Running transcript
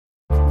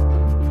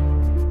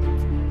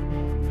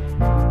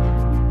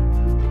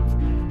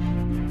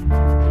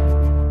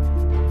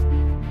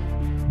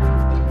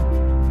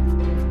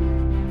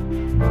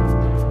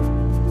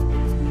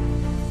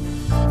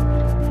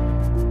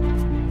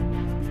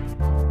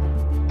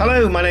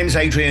Hello, my name's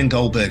Adrian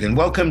Goldberg and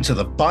welcome to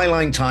the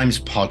Byline Times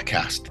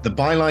podcast. The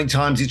Byline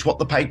Times is what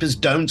the papers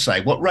don't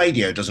say, what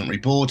radio doesn't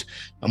report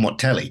and what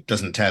telly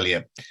doesn't tell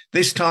you.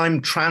 This time,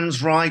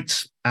 trans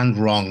rights and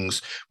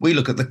wrongs. We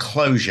look at the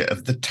closure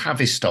of the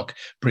Tavistock,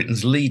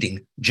 Britain's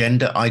leading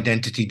gender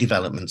identity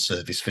development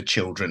service for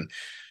children.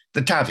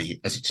 The TAVI,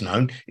 as it's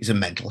known, is a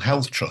mental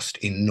health trust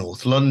in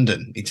North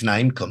London. Its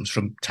name comes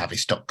from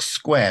Tavistock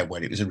Square,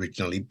 where it was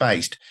originally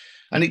based.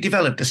 And it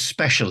developed a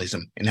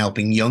specialism in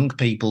helping young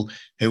people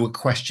who were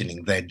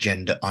questioning their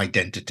gender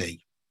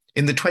identity.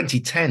 In the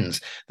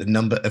 2010s, the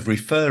number of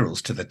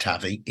referrals to the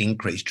TAVI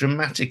increased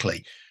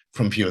dramatically,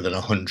 from fewer than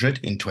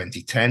 100 in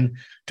 2010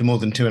 to more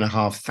than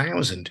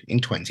 2,500 in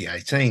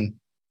 2018.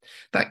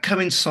 That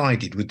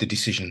coincided with the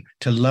decision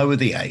to lower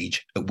the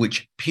age at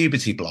which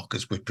puberty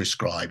blockers were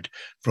prescribed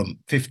from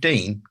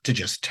 15 to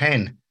just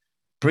 10.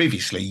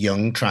 Previously,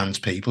 young trans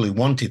people who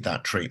wanted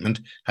that treatment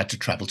had to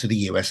travel to the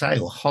USA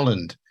or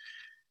Holland.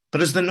 But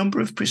as the number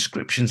of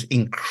prescriptions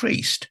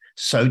increased,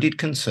 so did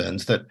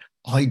concerns that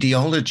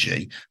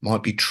ideology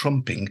might be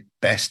trumping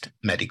best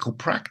medical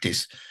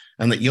practice,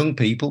 and that young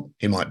people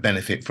who might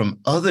benefit from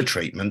other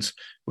treatments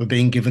were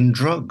being given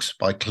drugs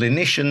by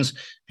clinicians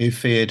who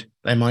feared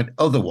they might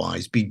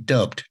otherwise be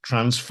dubbed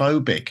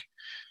transphobic.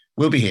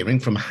 We'll be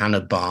hearing from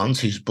Hannah Barnes,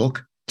 whose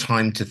book,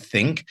 Time to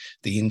Think,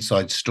 the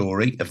inside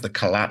story of the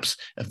collapse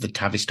of the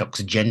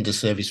Tavistock's gender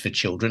service for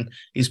children,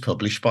 is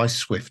published by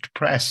Swift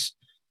Press.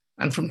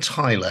 And from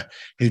Tyler,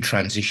 who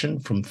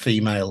transitioned from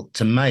female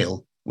to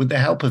male with the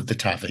help of the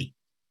TAVI,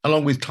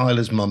 along with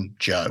Tyler's mum,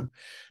 Jo.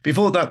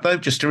 Before that, though,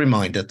 just a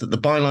reminder that the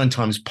Byline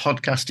Times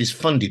podcast is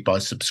funded by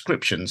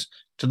subscriptions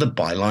to the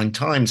Byline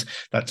Times.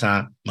 That's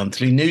our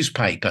monthly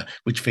newspaper,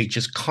 which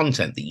features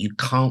content that you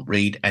can't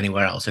read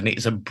anywhere else. And it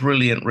is a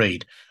brilliant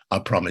read, I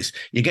promise.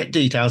 You get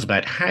details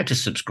about how to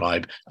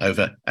subscribe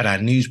over at our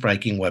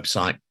newsbreaking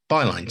website,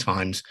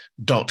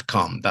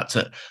 bylinetimes.com. That's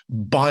at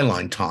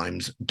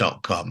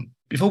bylinetimes.com.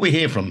 Before we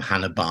hear from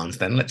Hannah Barnes,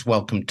 then, let's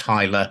welcome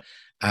Tyler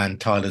and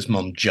Tyler's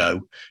mum,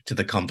 Jo, to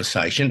the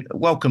conversation.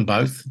 Welcome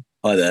both.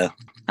 Hi there.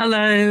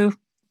 Hello.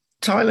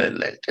 Tyler,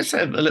 let's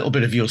have a little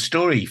bit of your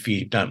story, if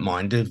you don't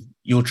mind, of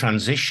your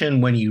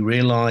transition when you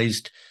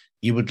realised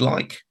you would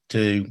like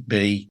to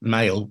be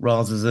male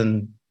rather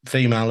than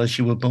female as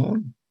you were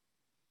born.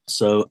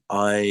 So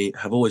I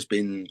have always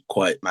been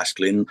quite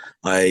masculine.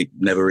 I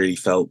never really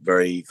felt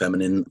very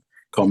feminine.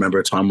 Can't remember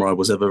a time where I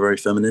was ever very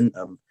feminine.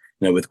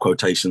 With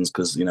quotations,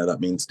 because,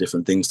 that means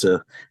different things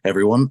to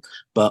everyone.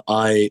 But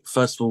I,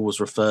 first of all, was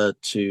referred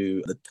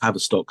to the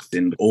Tavistock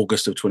in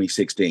August of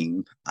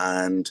 2016,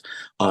 and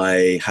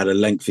I had a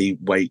lengthy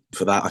wait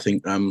for that. I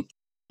think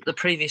the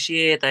previous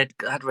year they'd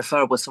had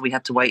referrals, so we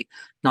had to wait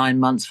 9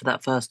 months for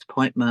that first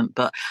appointment.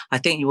 But I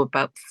think you were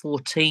about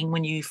 14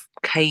 when you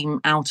came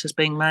out as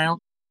being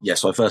male. Yeah,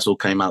 so I first of all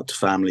came out to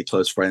family,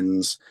 close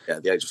friends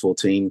at the age of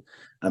 14,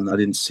 and I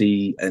didn't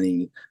see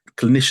any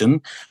clinician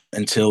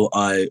until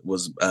I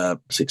was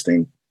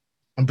 16.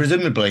 And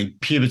presumably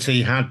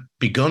puberty had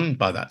begun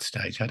by that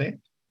stage, had it?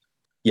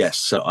 Yes,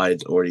 so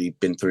I'd already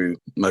been through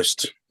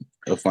most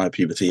of my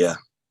puberty, yeah.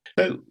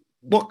 So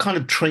what kind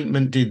of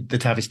treatment did the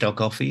Tavistock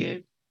offer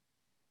you?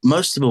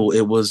 Most of all,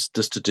 it was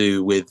just to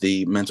do with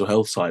the mental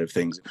health side of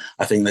things.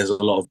 I think there's a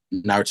lot of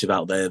narrative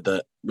out there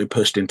that we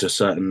pushed into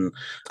certain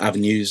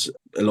avenues,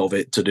 a lot of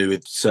it to do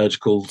with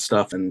surgical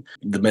stuff and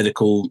the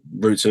medical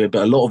roots of it,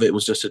 but a lot of it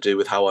was just to do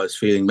with how I was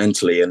feeling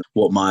mentally and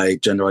what my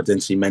gender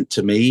identity meant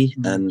to me.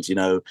 And,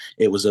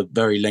 it was a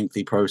very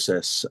lengthy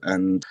process,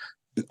 and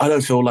I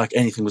don't feel like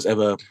anything was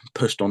ever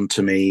pushed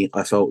onto me.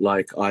 I felt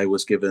like I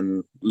was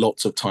given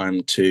lots of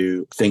time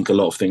to think a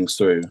lot of things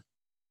through.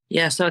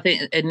 Yeah, so I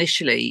think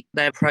initially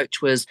their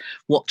approach was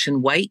watch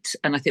and wait.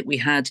 And I think we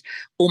had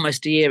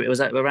almost a year, it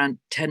was around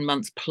 10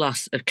 months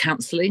plus of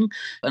counselling.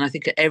 And I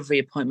think at every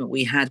appointment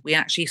we had, we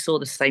actually saw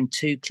the same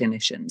two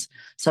clinicians.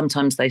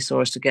 Sometimes they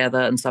saw us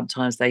together and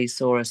sometimes they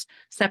saw us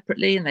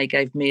separately, and they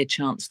gave me a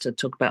chance to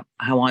talk about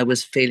how I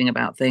was feeling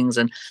about things.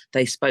 And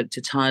they spoke to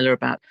Tyler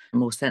about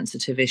more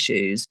sensitive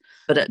issues.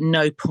 But at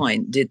no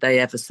point did they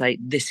ever say,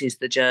 this is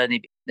the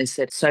journey. They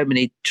said so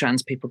many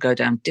trans people go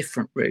down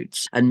different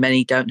routes and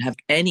many don't have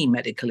any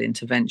medical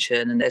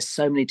intervention, and there's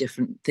so many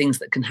different things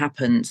that can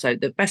happen. So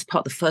the best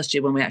part, the first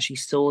year when we actually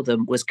saw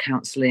them, was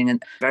counselling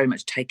and very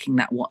much taking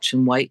that watch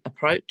and wait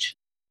approach.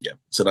 Yeah,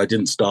 so I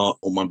didn't start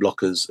on my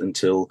blockers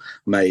until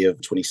May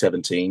of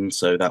 2017.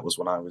 So that was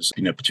when I was,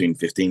 between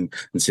 15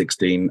 and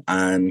 16.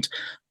 And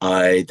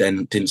I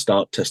then didn't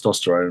start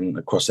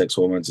testosterone, cross-sex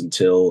hormones,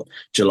 until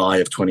July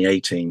of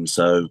 2018.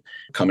 So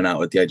coming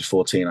out at the age of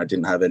 14, I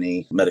didn't have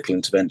any medical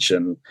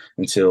intervention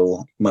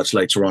until much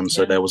later on.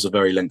 So there was a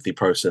very lengthy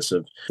process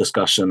of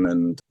discussion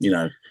and,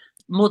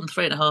 More than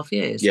 3.5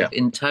 years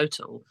in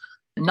total.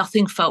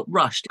 Nothing felt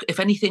rushed. If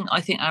anything,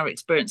 I think our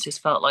experiences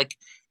felt like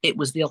it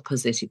was the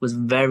opposite. It was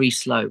very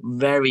slow,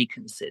 very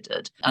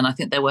considered. And I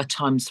think there were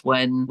times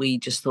when we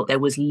just thought there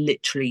was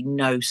literally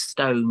no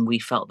stone we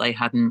felt they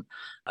hadn't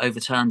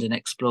overturned and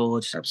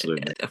explored.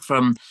 Absolutely.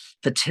 From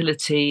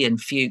fertility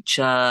and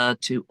future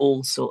to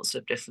all sorts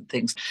of different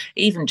things,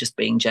 even just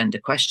being gender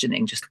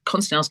questioning, just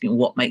constantly asking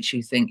what makes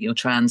you think you're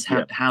trans?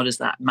 How does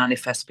that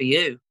manifest for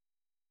you?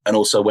 And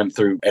also went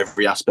through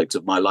every aspect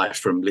of my life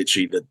from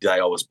literally the day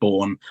I was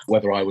born,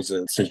 whether I was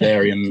a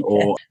cesarean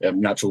or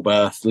natural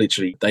birth.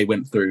 Literally, they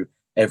went through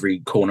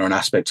every corner and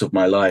aspect of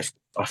my life.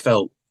 I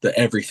felt that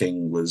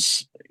everything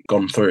was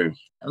gone through.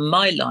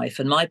 My life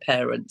and my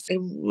parents, a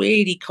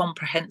really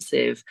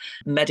comprehensive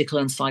medical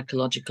and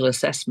psychological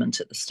assessment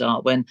at the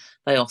start when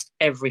they asked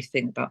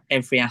everything about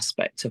every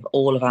aspect of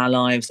all of our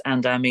lives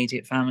and our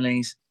immediate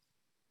families.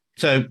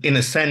 So in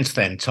a sense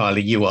then, Tyler,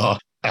 you are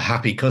a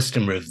happy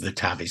customer of the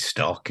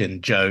Tavistock,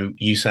 and Joe,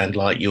 you sound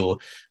like you're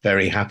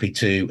very happy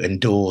to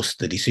endorse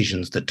the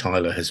decisions that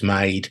Tyler has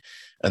made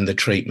and the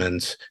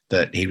treatment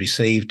that he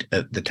received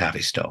at the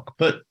Tavistock.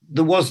 But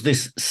there was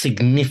this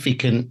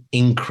significant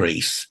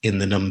increase in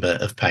the number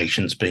of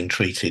patients being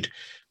treated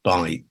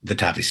by the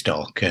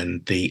Tavistock,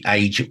 and the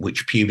age at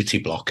which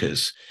puberty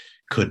blockers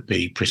could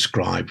be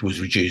prescribed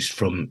was reduced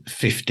from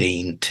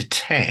 15 to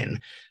 10.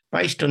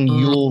 Based on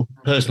your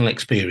personal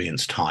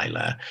experience,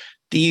 Tyler,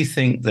 do you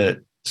think that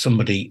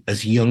somebody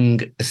as young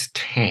as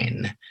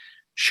 10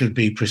 should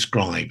be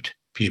prescribed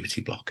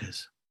puberty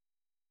blockers?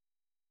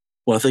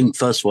 Well, I think,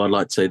 first of all, I'd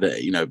like to say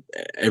that,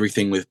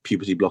 everything with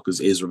puberty blockers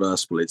is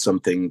reversible. It's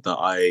something that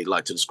I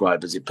like to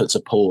describe as it puts a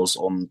pause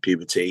on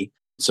puberty.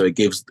 So it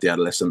gives the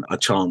adolescent a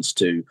chance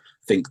to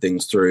think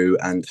things through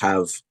and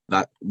have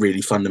that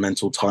really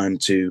fundamental time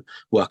to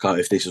work out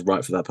if this is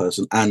right for that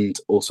person. And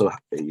also,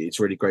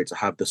 it's really great to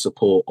have the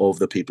support of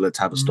the people at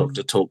Tavistock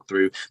to talk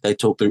through. They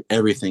talk through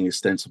everything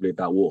extensively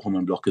about what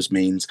hormone blockers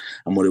means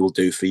and what it will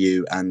do for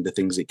you and the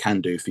things it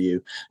can do for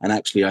you. And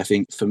actually, I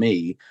think for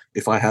me,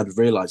 if I had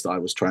realised that I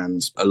was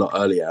trans a lot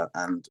earlier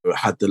and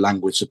had the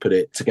language to put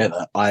it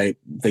together, I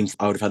think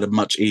I would have had a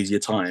much easier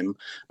time.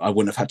 I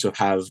wouldn't have had to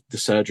have the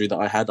surgery that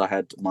I had. I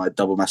had my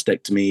double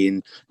mastectomy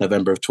in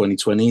November of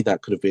 2020.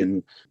 That could have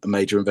been a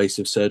major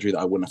invasive surgery that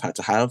I wouldn't have had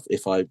to have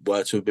if I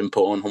were to have been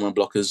put on hormone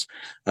blockers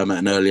at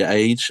an earlier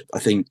age. I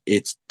think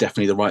it's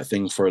definitely the right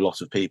thing for a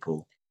lot of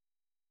people.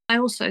 I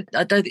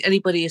don't think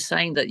anybody is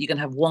saying that you're going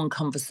to have one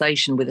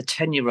conversation with a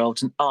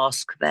 10-year-old and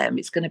ask them.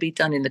 It's going to be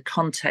done in the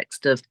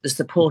context of the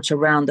support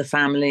around the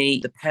family,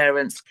 the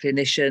parents,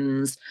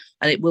 clinicians,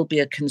 and it will be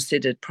a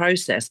considered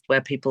process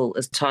where people,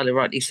 as Tyler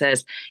rightly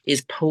says,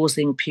 is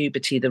pausing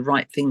puberty the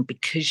right thing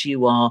because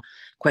you are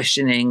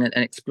questioning and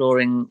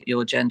exploring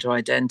your gender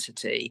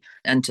identity,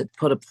 and to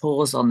put a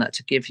pause on that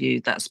to give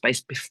you that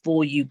space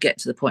before you get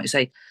to the point,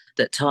 say,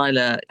 that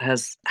Tyler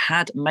has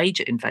had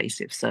major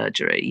invasive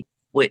surgery,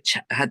 which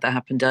had that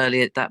happened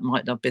earlier, that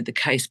might not have been the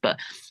case. But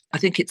I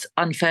think it's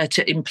unfair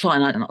to imply,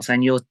 and I'm not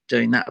saying you're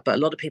doing that, but a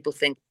lot of people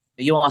think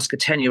you ask a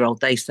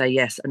 10-year-old, they say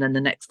yes, and then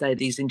the next day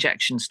these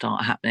injections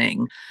start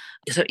happening.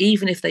 So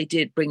even if they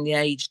did bring the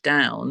age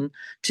down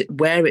to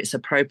where it's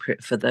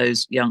appropriate for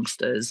those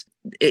youngsters,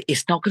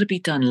 it's not going to be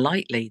done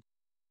lightly.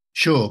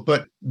 Sure,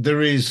 but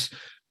there is,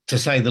 to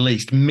say the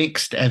least,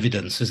 mixed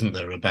evidence, isn't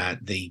there,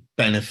 about the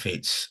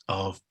benefits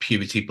of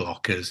puberty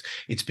blockers.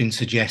 It's been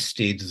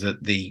suggested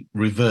that the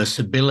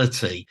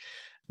reversibility,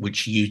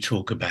 which you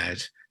talk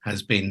about,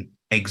 has been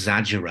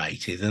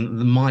exaggerated and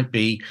there might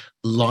be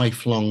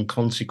lifelong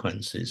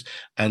consequences,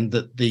 and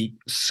that the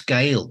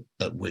scale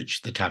at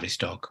which the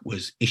Tavistock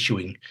was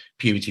issuing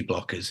puberty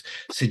blockers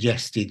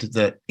suggested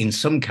that in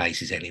some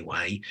cases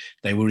anyway,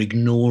 they were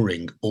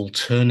ignoring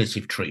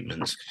alternative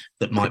treatments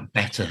that might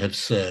better have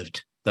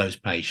served those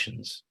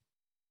patients.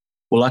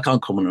 Well, I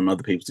can't comment on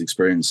other people's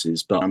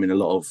experiences, but I'm in a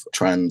lot of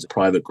trans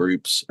private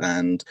groups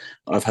and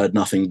I've heard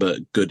nothing but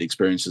good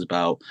experiences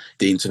about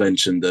the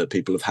intervention that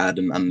people have had.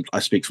 And I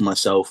speak for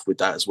myself with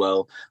that as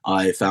well.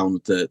 I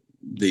found that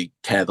the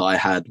care that I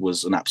had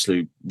was an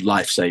absolute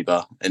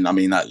lifesaver. And I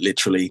mean that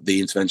literally, the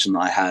intervention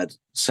that I had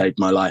saved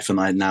my life. And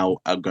I now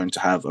am going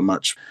to have a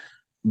much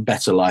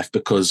better life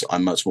because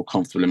I'm much more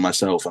comfortable in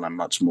myself and I'm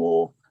much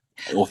more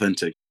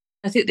authentic.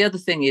 I think the other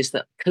thing is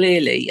that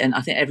clearly, and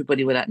I think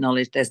everybody will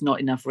acknowledge, there's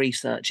not enough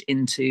research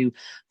into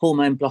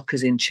hormone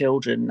blockers in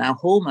children. Now,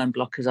 hormone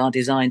blockers are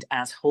designed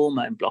as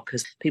hormone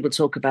blockers. People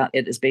talk about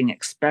it as being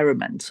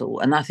experimental,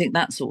 and I think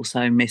that's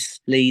also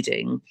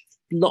misleading.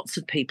 Lots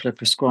of people are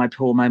prescribed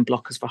hormone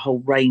blockers for a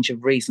whole range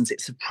of reasons.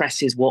 It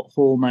suppresses what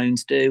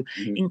hormones do,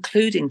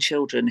 including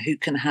children who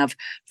can have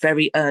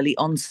very early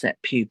onset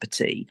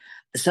puberty.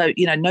 So,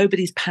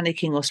 nobody's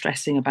panicking or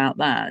stressing about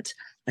that.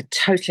 I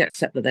totally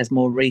accept that there's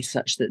more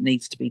research that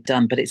needs to be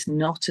done, but it's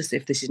not as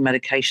if this is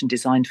medication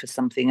designed for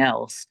something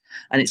else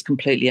and it's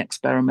completely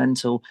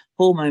experimental.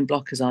 Hormone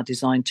blockers are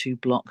designed to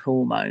block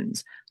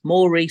hormones.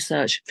 More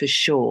research for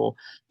sure,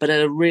 but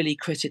at a really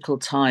critical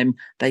time,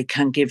 they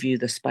can give you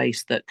the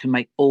space that can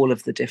make all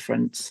of the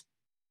difference.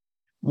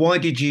 Why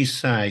did you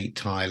say,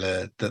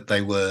 Tyler, that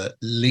they were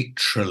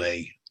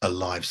literally a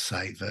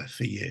lifesaver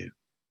for you?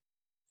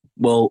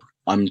 Well,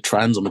 I'm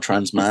trans, I'm a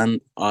trans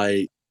man.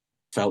 I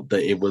felt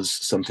that it was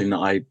something that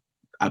I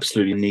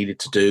absolutely needed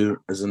to do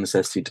as a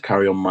necessity to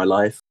carry on my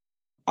life.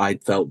 I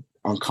felt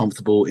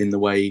uncomfortable in the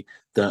way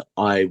that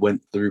I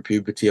went through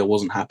puberty. I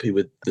wasn't happy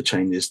with the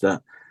changes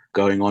that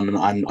going on,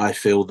 and I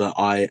feel that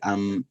I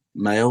am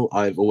male.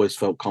 I've always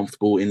felt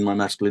comfortable in my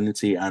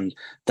masculinity, and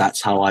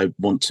that's how I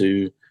want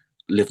to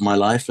live my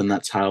life, and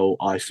that's how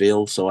I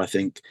feel. So I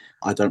think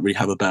I don't really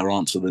have a better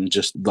answer than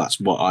just that's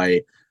what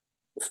I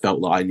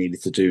felt that I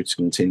needed to do to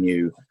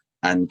continue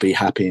and be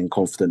happy and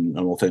confident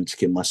and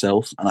authentic in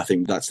myself. And I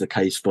think that's the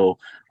case for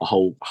a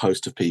whole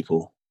host of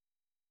people.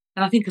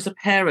 And I think as a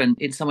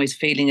parent, in some ways,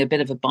 feeling a bit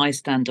of a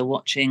bystander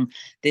watching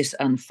this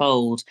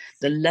unfold,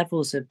 the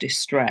levels of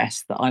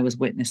distress that I was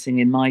witnessing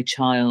in my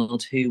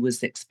child who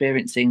was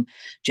experiencing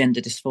gender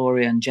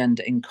dysphoria and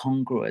gender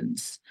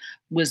incongruence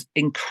was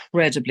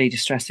incredibly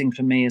distressing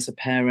for me as a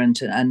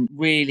parent, and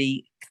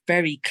really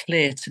very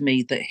clear to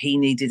me that he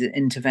needed an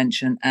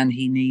intervention and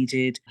he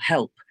needed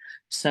help.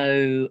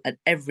 So at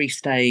every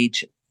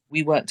stage,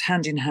 we worked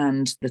hand in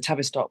hand. The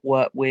Tavistock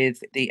worked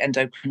with the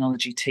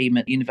endocrinology team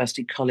at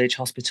University College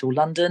Hospital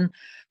London.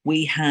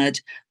 We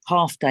had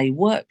half-day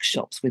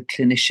workshops with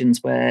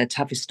clinicians where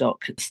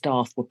Tavistock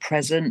staff were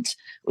present.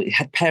 We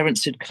had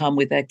parents who'd come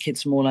with their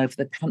kids from all over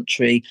the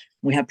country.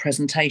 We had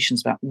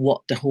presentations about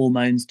what the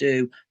hormones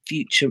do,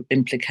 future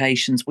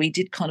implications. We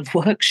did kind of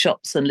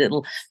workshops and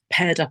little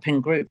paired up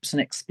in groups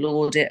and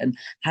explored it and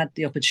had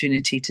the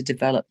opportunity to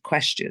develop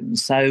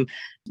questions. So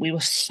we were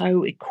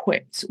so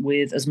equipped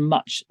with as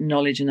much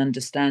knowledge and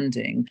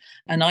understanding.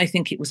 And I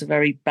think it was a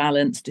very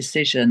balanced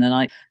decision. And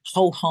I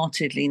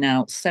wholeheartedly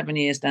now, 7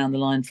 years down the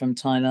line from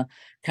Tyler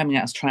coming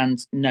out as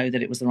trans, know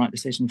that it was the right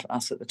decision for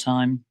us at the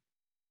time.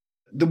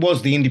 There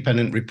was the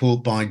independent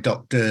report by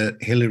Dr.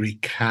 Hilary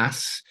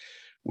Cass,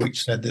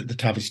 which said that the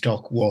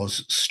Tavistock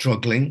was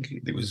struggling.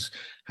 It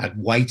had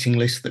waiting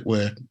lists that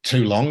were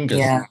too long,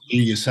 as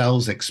you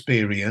yourselves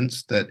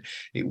experienced, that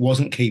it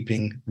wasn't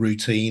keeping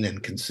routine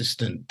and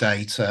consistent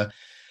data.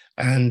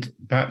 And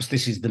perhaps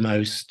this is the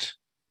most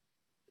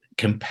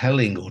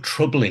compelling or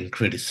troubling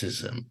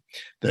criticism,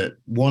 that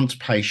once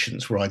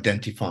patients were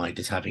identified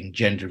as having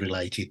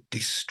gender-related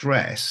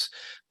distress,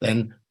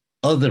 then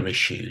other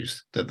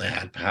issues that they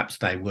had, perhaps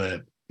they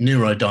were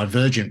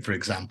neurodivergent, for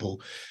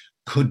example,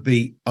 could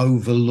be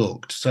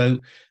overlooked. So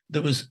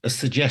there was a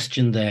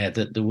suggestion there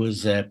that there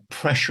was a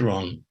pressure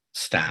on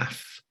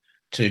staff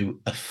to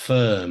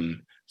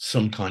affirm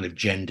some kind of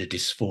gender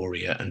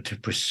dysphoria and to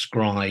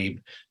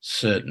prescribe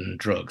certain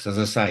drugs, as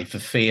I say, for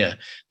fear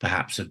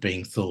perhaps of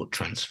being thought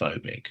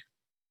transphobic.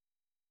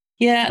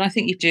 Yeah, and I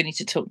think you do need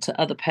to talk to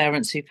other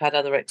parents who've had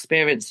other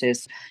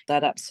experiences.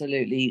 That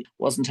absolutely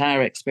wasn't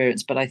our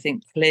experience. But I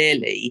think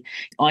clearly,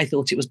 I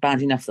thought it was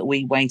bad enough that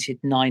we waited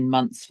 9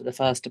 months for the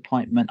first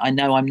appointment. I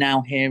know I'm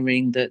now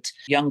hearing that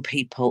young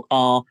people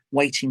are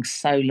waiting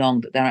so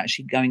long that they're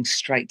actually going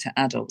straight to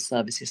adult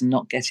services and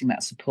not getting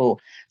that support.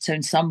 So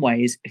in some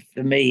ways,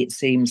 for me, it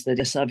seems that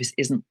the service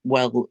isn't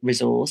well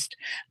resourced.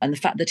 And the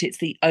fact that it's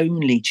the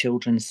only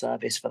children's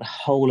service for the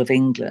whole of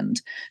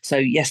England. So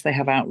yes, they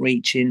have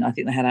outreach I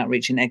think they had outreach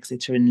in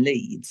Exeter and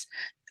Leeds.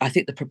 I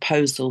think the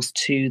proposals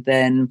to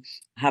then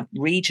have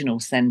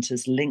regional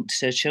centres linked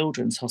to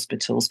children's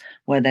hospitals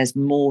where there's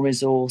more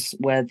resource,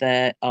 where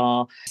there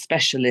are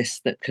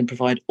specialists that can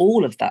provide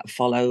all of that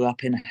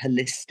follow-up in a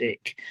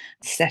holistic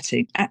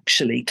setting.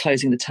 Actually,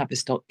 closing the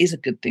Tavistock is a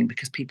good thing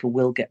because people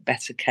will get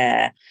better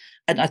care.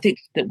 And I think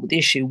that the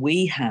issue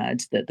we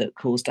had that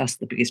caused us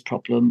the biggest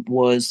problem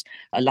was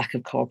a lack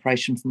of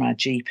cooperation from our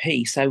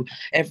GP. So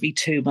every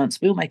 2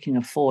 months, we were making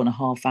a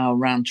 4.5 hour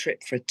round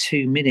trip for a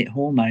 2-minute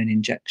hormone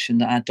injection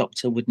that our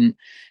doctor wouldn't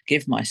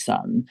give my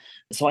son.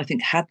 So I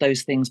think had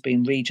those things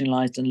been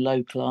regionalised and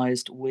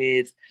localised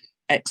with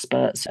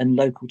experts and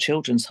local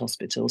children's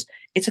hospitals,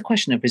 it's a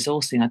question of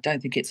resourcing. I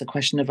don't think it's a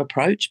question of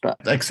approach. But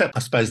except, I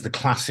suppose, the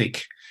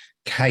classic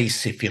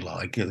case, if you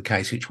like, the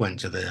case which went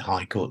to the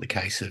High Court, the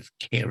case of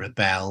Keira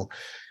Bell.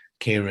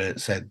 Keira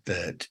said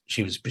that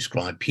she was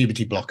prescribed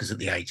puberty blockers at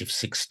the age of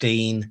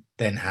 16,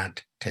 then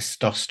had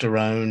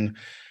testosterone.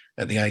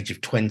 At the age of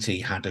 20,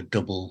 had a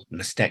double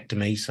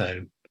mastectomy,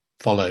 so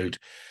followed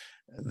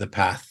the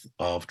path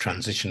of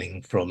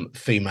transitioning from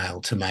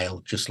female to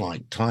male, just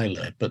like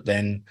Tyler, but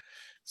then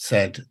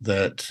said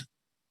that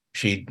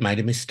she'd made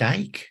a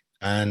mistake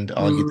and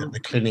argued that the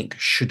clinic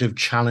should have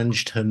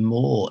challenged her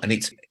more. And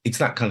it's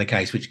that kind of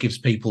case which gives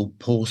people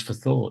pause for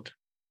thought.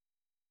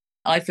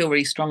 I feel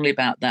really strongly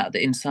about that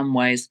in some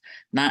ways,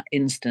 that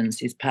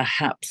instance is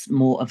perhaps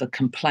more of a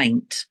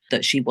complaint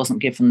that she wasn't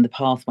given the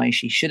pathway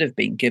she should have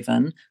been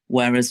given,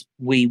 whereas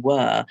we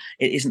were.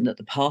 It isn't that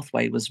the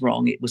pathway was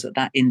wrong, it was that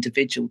that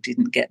individual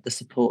didn't get the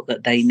support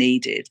that they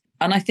needed.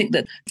 And I think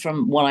that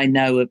from what I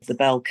know of the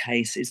Bell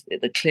case is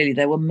that clearly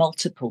there were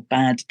multiple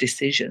bad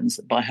decisions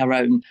by her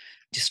own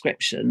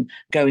description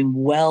going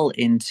well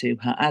into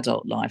her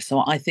adult life.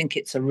 So I think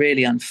it's a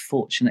really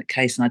unfortunate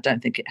case and I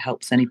don't think it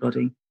helps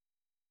anybody.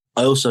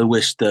 I also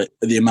wish that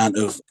the amount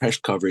of press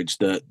coverage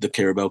that the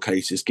Keira Bell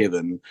case is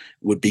given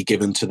would be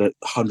given to the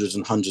hundreds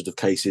and hundreds of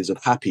cases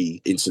of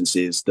happy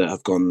instances that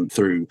have gone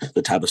through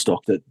the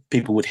Tavistock, that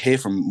people would hear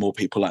from more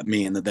people like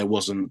me, and that there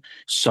wasn't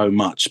so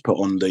much put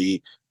on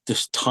the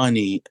just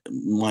tiny,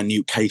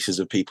 minute cases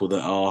of people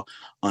that are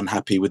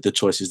unhappy with the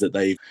choices that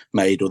they've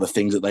made or the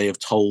things that they have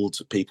told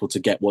people to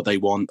get what they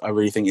want. I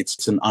really think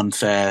it's an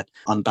unfair,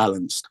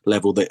 unbalanced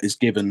level that is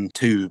given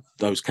to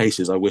those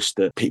cases. I wish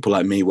that people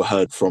like me were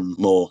heard from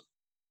more.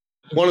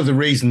 One of the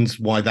reasons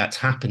why that's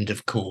happened,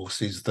 of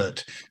course, is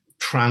that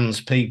trans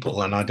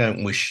people, and I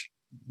don't wish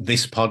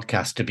this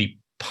podcast to be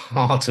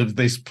part of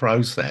this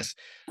process,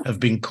 have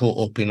been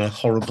caught up in a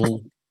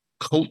horrible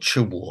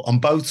culture war on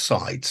both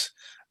sides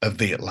of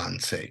the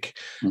Atlantic.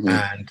 Mm-hmm.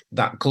 And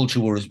that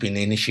culture war has been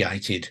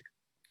initiated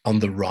on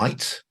the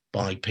right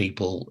by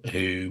people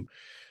who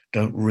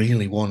don't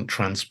really want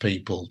trans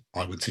people,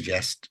 I would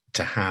suggest,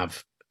 to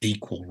have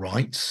equal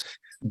rights,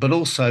 but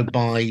also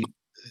by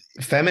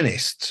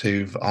feminists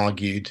who've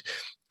argued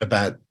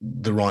about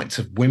the rights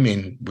of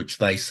women, which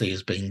they see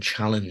as being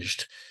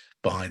challenged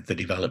by the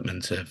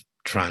development of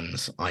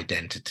trans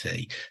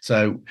identity.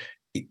 So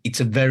it's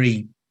a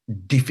very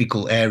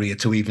difficult area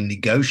to even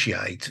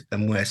negotiate,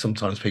 and where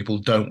sometimes people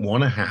don't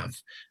want to have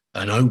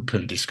an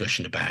open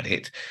discussion about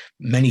it.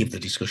 Many of the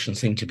discussions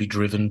seem to be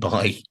driven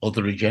by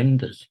other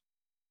agendas.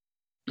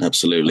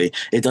 Absolutely.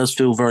 It does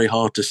feel very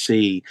hard to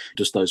see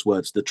just those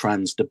words, the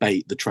trans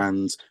debate, the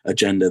trans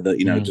agenda, that,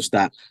 just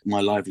that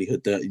my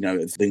livelihood, that,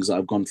 things that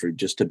I've gone through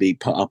just to be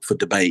put up for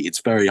debate.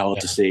 It's very hard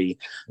to see.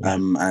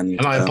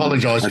 And I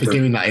apologise for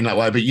doing that in that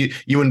way, but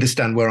you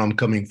understand where I'm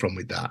coming from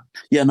with that.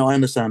 Yeah, no, I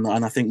understand that.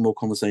 And I think more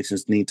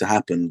conversations need to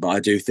happen. But I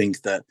do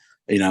think that,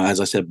 as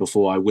I said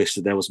before, I wish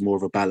that there was more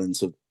of a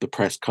balance of the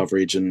press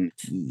coverage and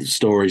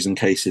stories and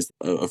cases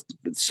of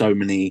so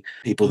many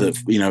people that,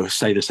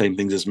 say the same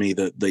things as me,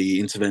 that the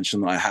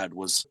intervention that I had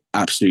was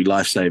absolutely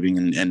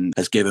life-saving and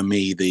has given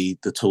me the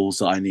tools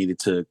that I needed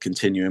to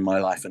continue in my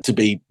life and to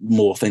be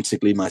more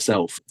authentically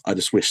myself. I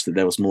just wish that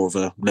there was more of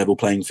a level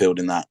playing field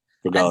in that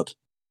regard.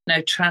 No,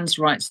 trans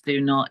rights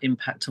do not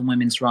impact on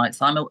women's rights.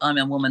 I'm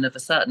a woman of a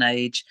certain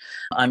age.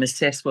 I'm a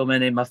cis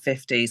woman in my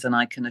 50s, and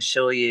I can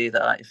assure you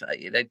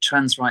that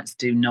trans rights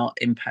do not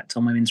impact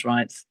on women's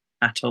rights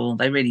at all.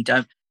 They really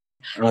don't.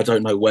 And I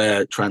don't know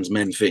where trans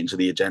men fit into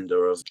the agenda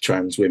of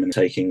trans women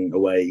taking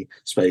away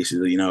spaces.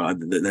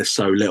 There's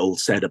so little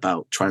said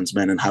about trans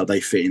men and how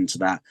they fit into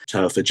that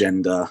TERF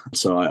agenda.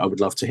 So I would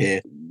love to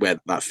hear where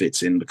that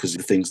fits in, because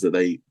the things that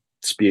they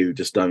spew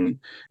just don't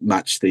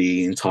match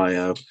the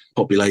entire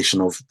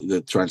population of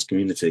the trans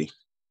community.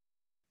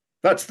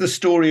 That's the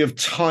story of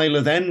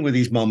Tyler then, with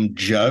his mum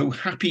Jo,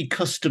 happy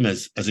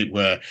customers, as it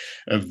were,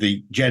 of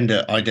the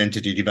Gender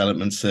Identity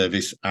Development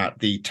Service at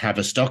the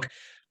Tavistock.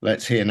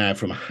 Let's hear now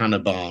from Hannah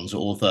Barnes,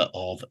 author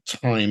of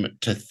Time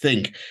to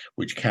Think,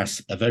 which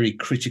casts a very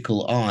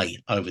critical eye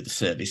over the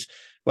service.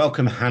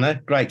 Welcome,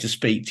 Hannah. Great to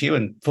speak to you.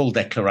 And full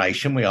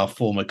declaration, we are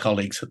former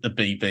colleagues at the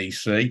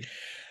BBC.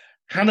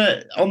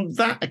 Hannah, on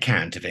that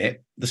account of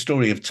it, the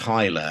story of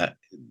Tyler,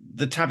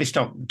 the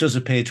Tavistock does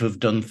appear to have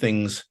done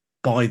things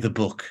by the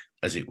book,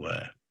 as it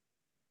were.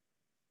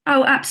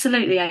 Oh,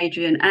 absolutely,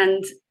 Adrian.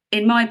 And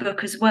in my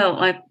book as well,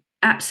 I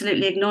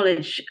absolutely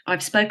acknowledge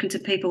I've spoken to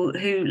people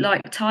who,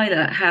 like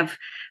Tyler, have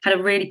had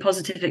a really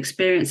positive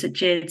experience at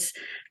GIDS.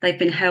 They've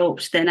been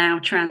helped. They're now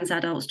trans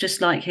adults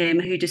just like him,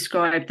 who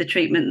described the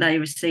treatment they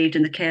received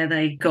and the care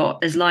they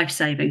got as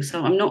life-saving.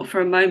 So I'm not for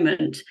a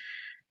moment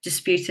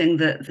disputing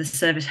that the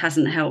service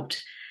hasn't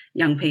helped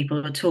young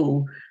people at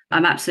all.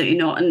 I'm absolutely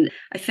not. And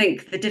I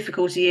think the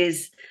difficulty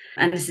is,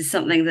 and this is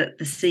something that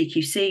the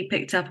CQC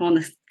picked up on,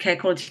 the Care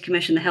Quality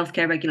Commission, the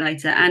healthcare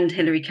regulator, and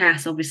Hilary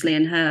Cass, obviously,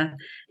 in her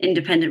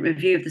independent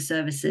review of the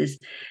services,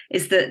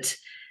 is that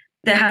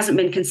there hasn't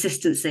been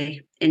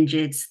consistency in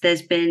GIDS.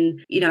 There's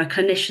been, a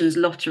clinician's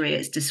lottery,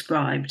 it's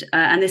described.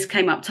 And this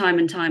came up time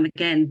and time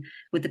again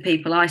with the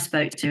people I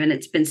spoke to, and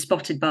it's been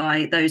spotted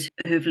by those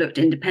who've looked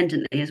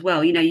independently as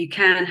well. You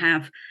can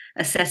have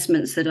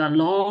assessments that are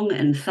long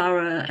and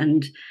thorough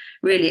and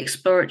really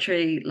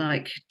exploratory,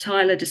 like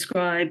Tyler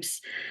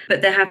describes,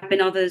 but there have been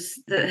others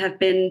that have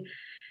been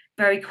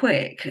very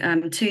quick,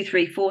 2,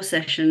 3, 4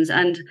 sessions.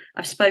 And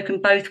I've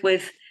spoken both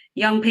with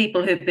young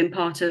people who've been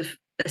part of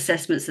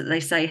assessments that they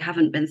say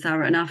haven't been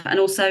thorough enough, and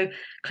also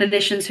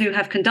clinicians who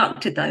have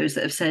conducted those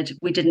that have said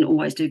we didn't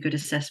always do good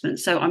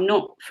assessments. So I'm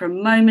not for a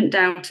moment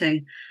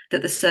doubting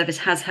that the service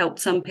has helped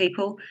some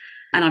people,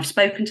 and I've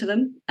spoken to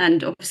them,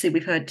 and obviously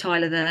we've heard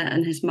Tyler there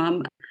and his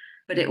mum,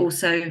 but it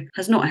also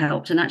has not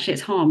helped, and actually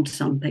it's harmed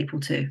some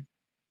people too.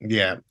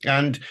 Yeah,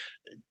 and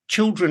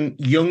children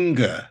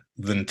younger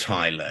than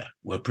Tyler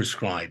were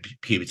prescribed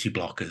puberty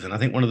blockers, and I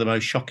think one of the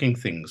most shocking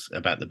things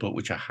about the book,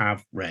 which I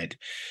have read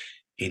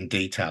in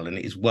detail, and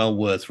it is well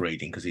worth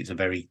reading because it's a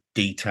very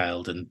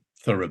detailed and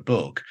thorough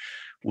book,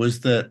 was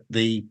that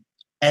the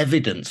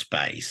evidence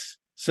base,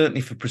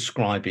 certainly for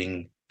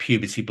prescribing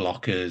puberty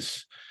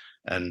blockers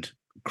and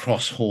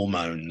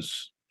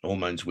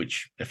hormones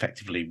which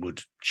effectively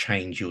would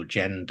change your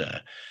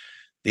gender,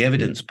 the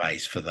evidence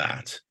base for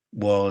that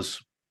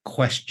was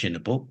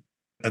questionable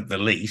at the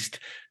least,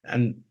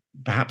 and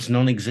perhaps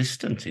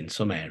non-existent in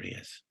some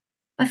areas.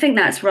 I think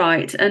that's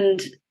right.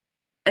 And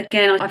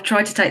again, I've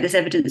tried to take this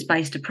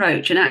evidence-based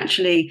approach. And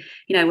actually,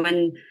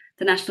 when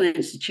the National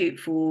Institute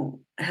for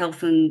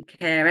Health and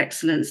Care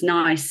Excellence,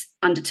 NICE,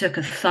 undertook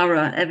a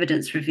thorough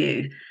evidence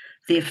review,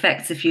 the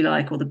effects, if you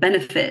like, or the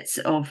benefits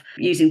of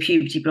using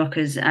puberty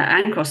blockers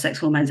and cross-sex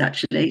hormones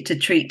actually to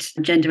treat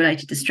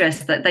gender-related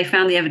distress, that they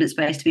found the evidence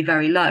base to be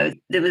very low.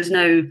 There was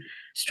no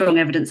strong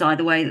evidence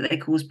either way that they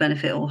cause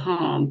benefit or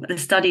harm. The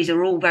studies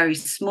are all very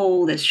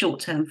small. There's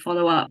short-term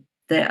follow-up.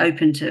 They're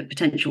open to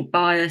potential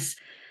bias.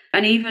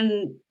 And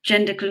even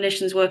gender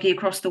clinicians working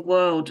across the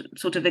world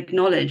sort of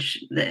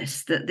acknowledge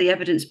this, that the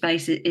evidence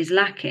base is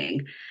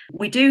lacking.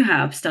 We do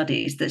have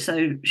studies that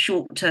show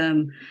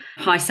short-term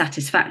high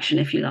satisfaction,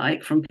 if you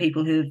like, from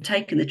people who have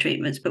taken the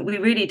treatments, but we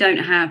really don't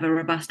have a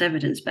robust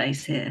evidence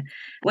base here.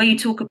 Where you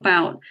talk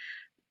about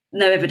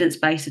no evidence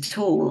base at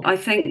all, I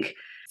think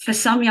for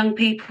some young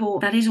people,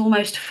 that is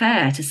almost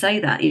fair to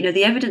say that.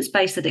 The evidence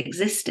base that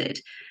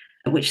existed,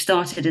 which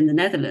started in the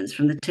Netherlands,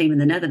 from the team in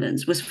the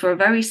Netherlands, was for a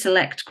very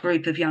select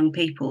group of young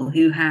people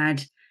who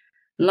had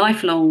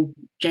lifelong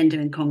gender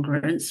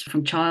incongruence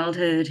from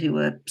childhood, who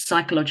were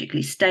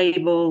psychologically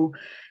stable,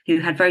 who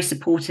had very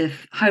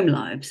supportive home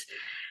lives.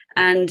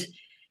 And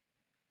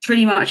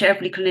pretty much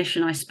every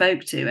clinician I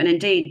spoke to, and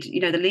indeed,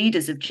 the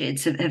leaders of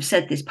GIDS have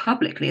said this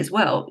publicly as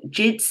well,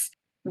 GIDS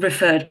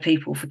referred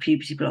people for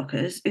puberty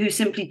blockers who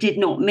simply did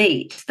not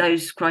meet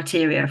those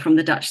criteria from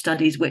the Dutch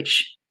studies,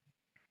 which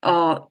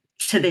are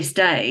to this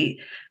day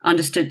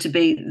understood to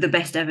be the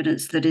best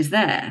evidence that is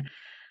there.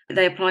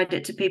 They applied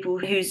it to people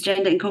whose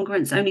gender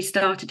incongruence only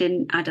started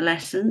in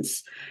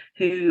adolescence,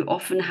 who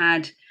often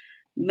had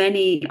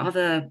many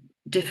other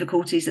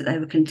difficulties that they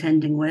were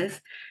contending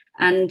with,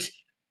 and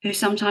who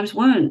sometimes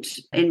weren't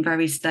in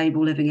very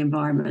stable living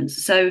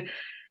environments. So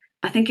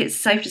I think it's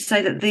safe to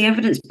say that the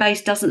evidence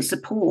base doesn't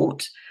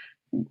support,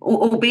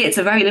 albeit it's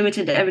a very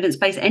limited evidence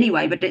base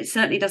anyway, but it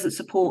certainly doesn't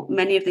support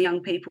many of the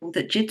young people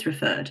that GIDS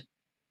referred.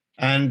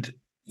 And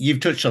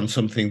you've touched on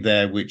something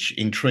there which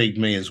intrigued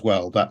me as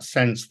well, that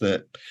sense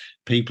that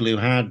people who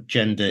had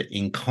gender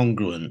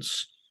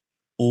incongruence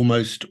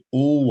almost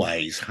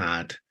always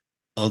had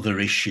other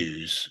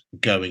issues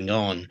going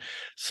on.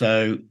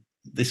 So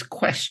this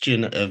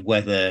question of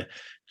whether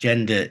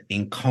gender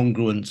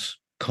incongruence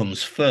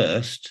comes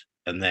first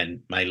and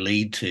then may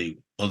lead to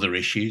other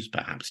issues,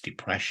 perhaps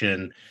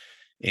depression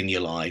in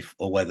your life,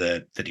 or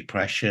whether the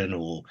depression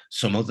or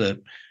some other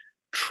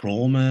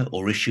trauma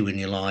or issue in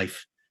your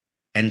life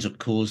ends up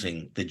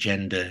causing the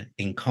gender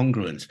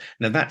incongruence.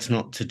 Now, that's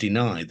not to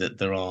deny that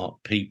there are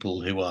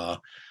people who are,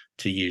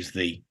 to use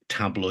the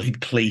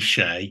tabloid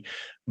cliche,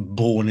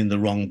 born in the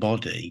wrong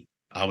body.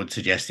 I would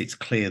suggest it's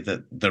clear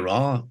that there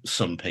are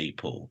some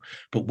people,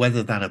 but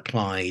whether that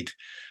applied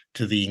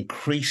to the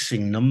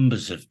increasing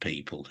numbers of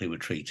people who were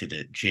treated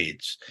at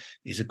GIDS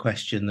is a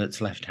question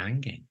that's left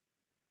hanging.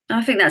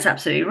 I think that's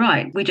absolutely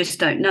right. We just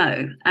don't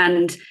know.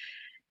 And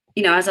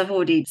as I've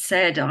already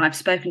said, I've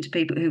spoken to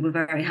people who were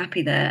very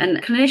happy there.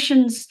 And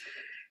clinicians,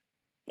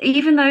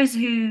 even those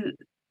who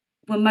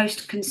were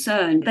most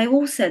concerned, they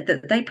all said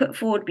that they put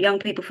forward young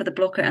people for the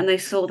blocker and they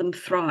saw them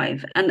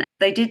thrive. And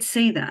they did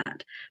see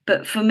that.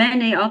 But for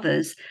many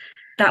others,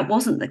 that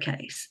wasn't the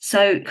case.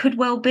 So it could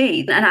well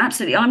be. And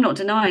absolutely, I'm not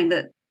denying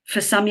that for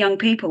some young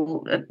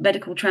people, a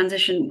medical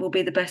transition will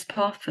be the best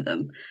path for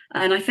them.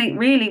 And I think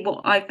really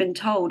what I've been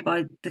told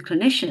by the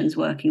clinicians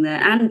working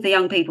there and the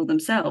young people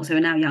themselves, who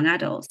are now young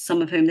adults,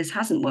 some of whom this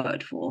hasn't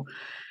worked for,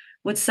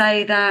 would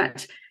say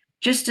that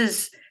just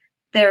as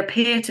there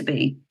appear to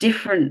be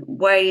different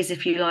ways,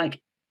 if you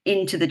like,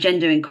 into the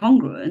gender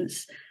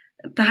incongruence,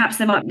 perhaps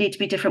there might need to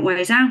be different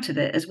ways out of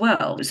it as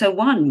well. So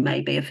one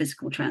may be a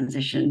physical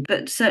transition,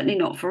 but certainly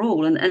not for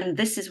all. And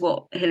this is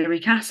what Hilary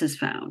Cass has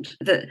found,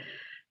 that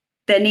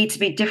there need to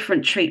be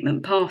different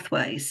treatment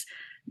pathways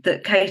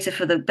that cater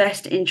for the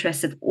best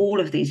interests of all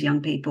of these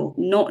young people,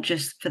 not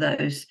just for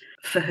those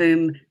for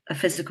whom a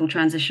physical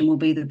transition will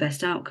be the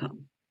best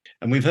outcome.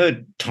 And we've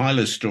heard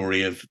Tyler's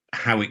story of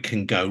how it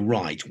can go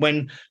right.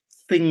 When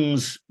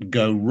things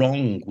go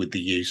wrong with the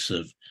use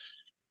of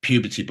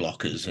puberty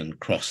blockers and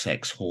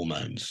cross-sex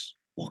hormones,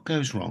 what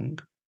goes wrong?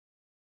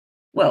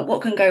 Well,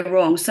 what can go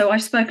wrong? So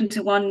I've spoken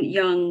to one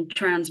young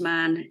trans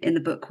man in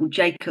the book called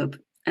Jacob,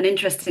 and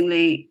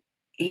interestingly,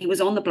 he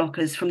was on the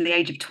blockers from the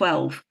age of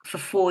 12 for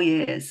 4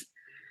 years.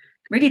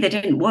 Really, they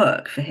didn't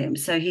work for him.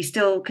 So he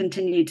still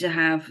continued to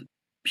have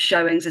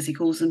showings, as he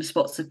calls them,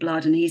 spots of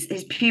blood. And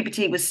his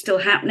puberty was still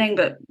happening,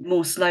 but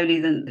more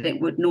slowly than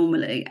it would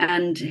normally.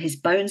 And his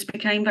bones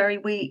became very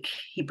weak.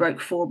 He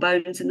broke 4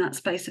 bones in that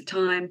space of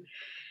time.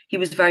 He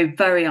was very,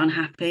 very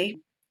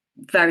unhappy,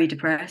 very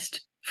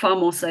depressed, far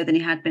more so than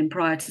he had been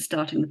prior to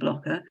starting the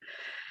blocker.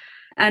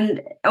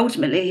 And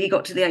ultimately, he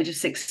got to the age of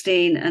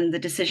 16, and the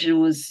decision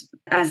was,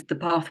 as the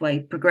pathway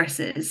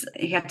progresses,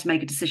 he had to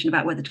make a decision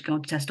about whether to go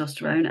on to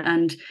testosterone.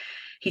 And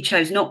he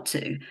chose not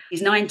to.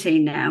 He's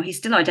 19 now. He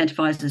still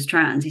identifies as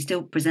trans. He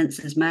still presents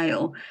as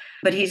male,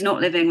 but he's not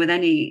living with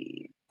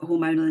any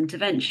hormonal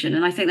intervention.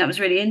 And I think that was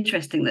really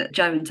interesting that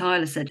Joe and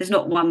Tyler said there's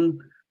not one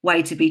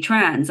way to be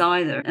trans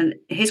either. And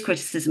his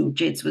criticism of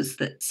GIDS was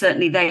that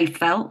certainly they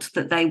felt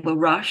that they were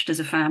rushed as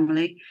a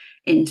family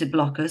into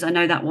blockers. I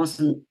know that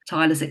wasn't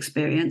Tyler's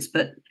experience,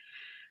 but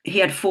he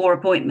had 4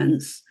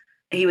 appointments.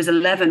 He was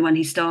 11 when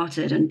he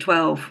started and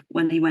 12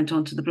 when he went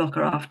on to the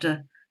blocker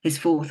after his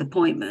 4th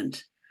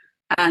appointment.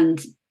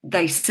 And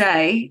they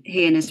say,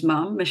 he and his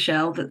mum,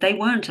 Michelle, that they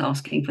weren't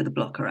asking for the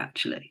blocker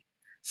actually.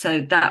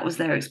 So that was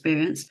their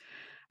experience.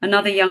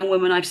 Another young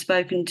woman I've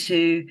spoken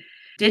to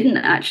didn't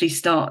actually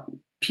start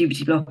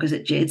puberty blockers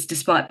at GIDS,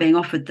 despite being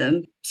offered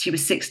them. She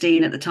was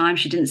 16 at the time.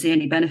 She didn't see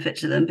any benefit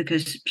to them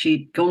because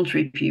she'd gone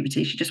through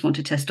puberty. She just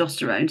wanted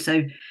testosterone.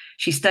 So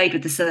she stayed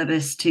with the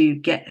service to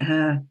get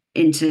her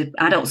into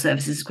adult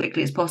services as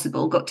quickly as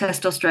possible, got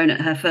testosterone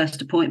at her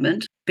first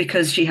appointment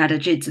because she had a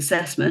GIDS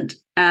assessment,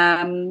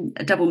 a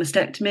double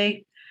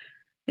mastectomy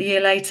a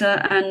year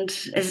later, and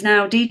is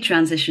now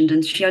detransitioned,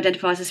 and she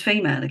identifies as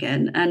female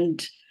again.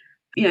 And,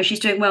 you know, she's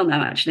doing well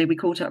now, actually. We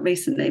caught up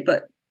recently,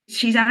 but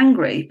she's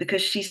angry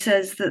because she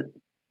says that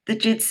the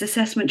GIDS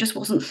assessment just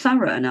wasn't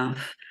thorough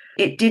enough.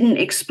 It didn't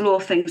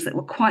explore things that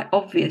were quite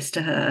obvious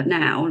to her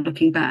now,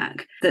 looking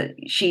back, that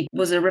she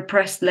was a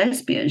repressed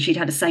lesbian. She'd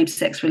had a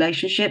same-sex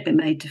relationship, been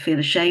made to feel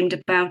ashamed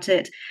about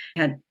it,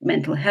 had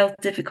mental health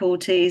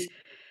difficulties,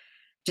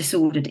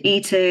 disordered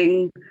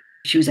eating.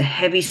 She was a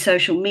heavy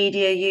social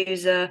media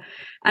user.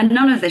 And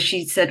none of this,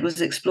 she said,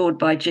 was explored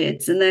by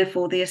GIDS. And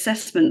therefore, the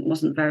assessment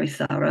wasn't very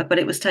thorough, but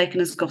it was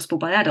taken as gospel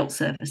by adult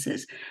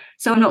services.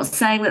 So I'm not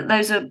saying that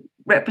those are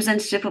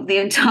representative of the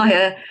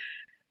entire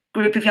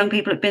group of young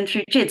people who've been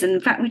through GIDS. And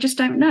in fact, we just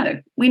don't know.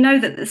 We know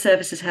that the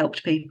service has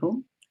helped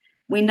people.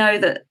 We know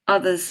that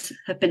others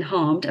have been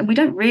harmed. And we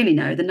don't really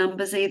know the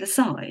numbers either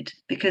side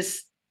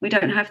because we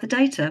don't have the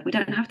data. We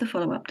don't have the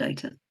follow-up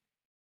data.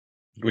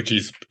 Which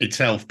is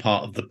itself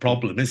part of the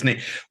problem, isn't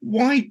it?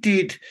 Why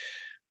did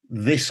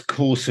this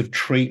course of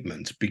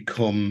treatment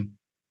become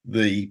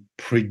the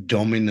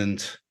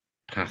predominant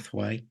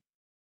pathway?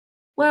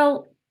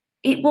 Well,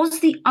 it was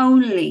the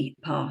only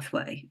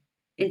pathway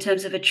in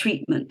terms of a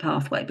treatment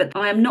pathway, but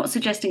I am not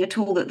suggesting at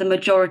all that the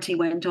majority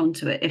went on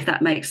to it, if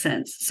that makes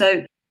sense.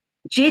 So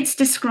GIDS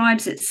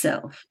describes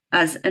itself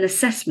as an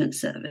assessment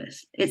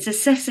service. It's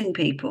assessing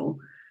people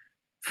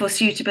for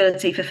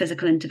suitability for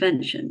physical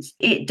interventions.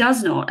 It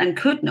does not and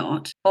could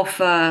not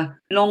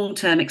offer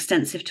long-term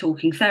extensive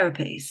talking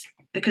therapies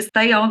because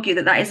they argue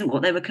that that isn't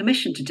what they were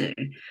commissioned to do.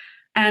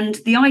 And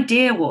the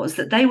idea was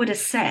that they would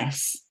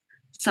assess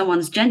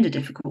someone's gender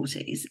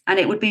difficulties and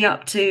it would be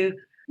up to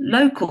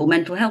local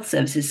mental health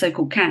services,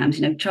 so-called CAMS,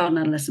 child and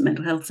adolescent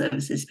mental health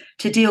services,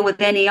 to deal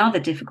with any other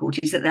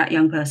difficulties that that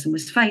young person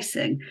was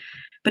facing.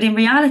 But in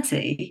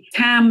reality,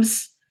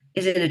 CAMS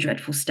is in a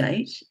dreadful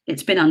state.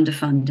 It's been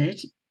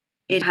underfunded.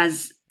 It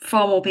has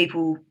far more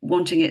people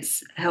wanting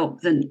its help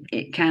than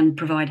it can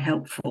provide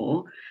help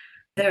for.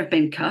 There have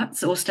been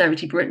cuts,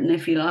 austerity Britain,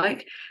 if you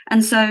like.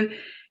 And so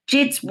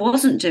GIDS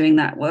wasn't doing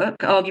that work.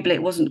 Arguably,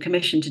 it wasn't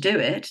commissioned to do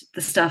it,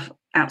 the stuff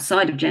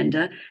outside of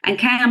gender. And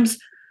CAMS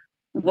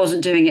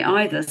wasn't doing it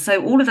either.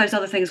 So all of those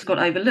other things got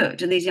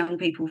overlooked and these young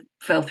people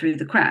fell through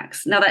the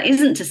cracks. Now, that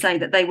isn't to say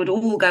that they would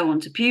all go on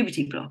to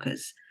puberty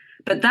blockers,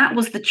 but that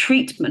was the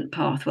treatment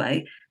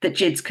pathway that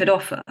GIDS could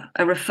offer,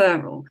 a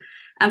referral.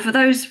 And for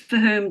those for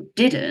whom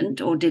didn't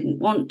or didn't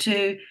want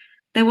to,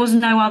 there was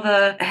no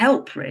other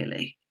help,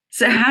 really.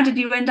 So how did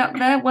you end up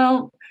there?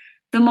 Well,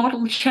 the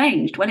model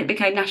changed when it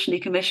became nationally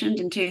commissioned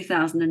in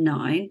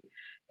 2009.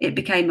 It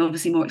became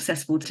obviously more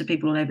accessible to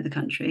people all over the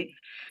country.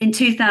 In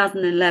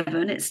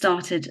 2011, it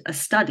started a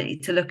study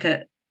to look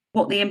at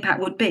what the impact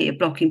would be of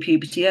blocking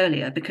puberty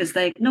earlier, because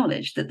they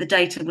acknowledged that the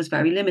data was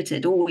very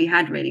limited. All we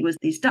had really was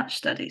these Dutch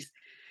studies.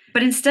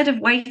 But instead of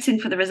waiting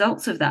for the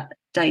results of that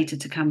data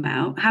to come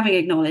out, having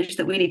acknowledged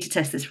that we need to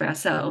test this for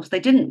ourselves, they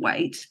didn't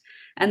wait.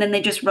 And then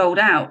they just rolled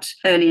out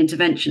early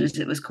intervention, as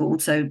it was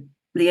called. So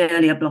the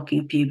earlier blocking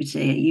of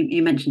puberty.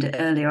 You mentioned it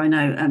earlier. I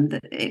know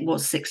that it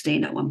was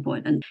 16 at one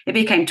point, and it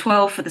became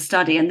 12 for the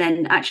study. And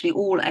then actually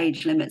all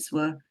age limits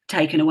were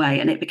taken away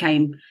and it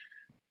became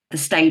the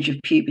stage of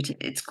puberty.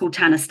 It's called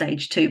Tanner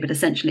stage 2, but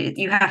essentially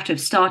you have to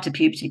have started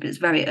puberty, but it's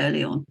very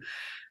early on.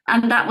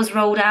 And that was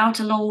rolled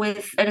out along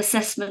with an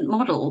assessment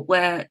model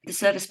where the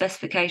service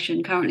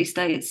specification currently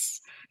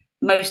states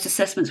most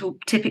assessments will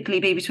typically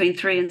be between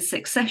 3 and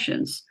 6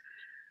 sessions,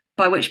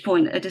 by which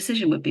point a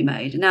decision would be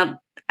made. Now,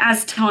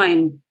 as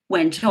time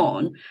went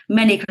on,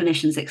 many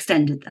clinicians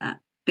extended that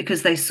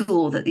because they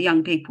saw that the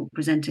young people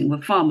presenting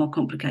were far more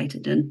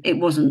complicated and it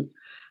wasn't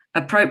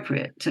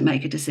appropriate to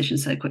make a decision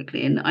so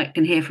quickly. And I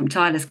can hear from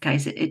Tyler's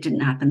case, it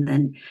didn't happen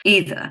then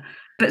either.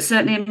 But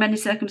certainly in many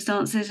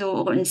circumstances,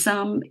 or in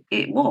some,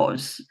 it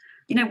was.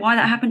 Why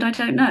that happened, I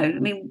don't know.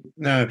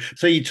 No.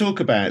 So you talk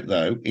about,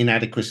 though,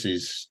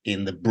 inadequacies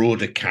in the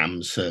broader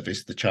CAMS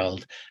service, the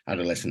Child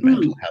Adolescent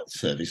Mental Health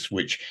Service,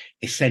 which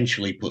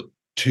essentially put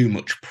too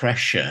much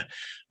pressure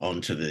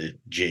onto the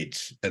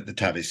JIDs at the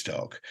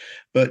Tavistock.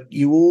 But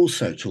you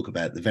also talk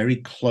about the very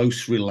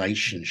close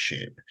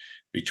relationship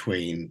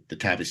between the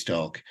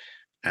Tavistock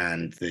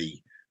and the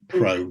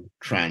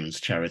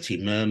pro-trans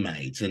charity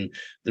Mermaids. And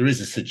there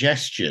is a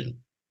suggestion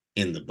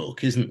in the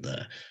book, isn't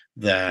there,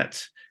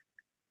 that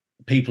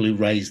people who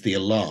raised the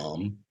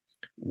alarm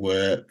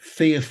were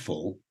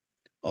fearful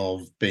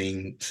of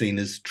being seen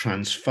as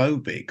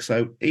transphobic.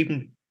 So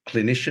even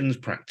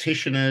clinicians,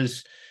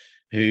 practitioners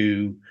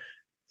who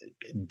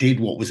did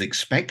what was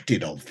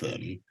expected of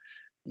them,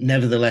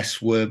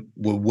 nevertheless were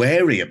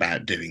wary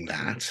about doing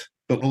that,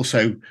 but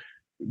also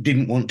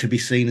didn't want to be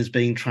seen as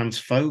being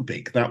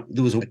transphobic. That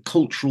there was a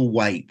cultural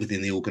weight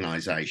within the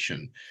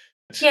organisation.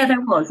 Yeah,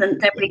 there was.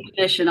 And every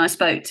clinician I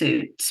spoke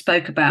to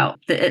spoke about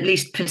the at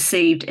least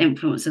perceived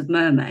influence of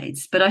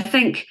mermaids. But I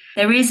think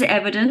there is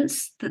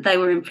evidence that they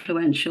were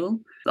influential.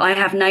 I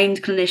have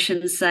named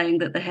clinicians saying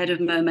that the head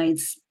of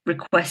Mermaids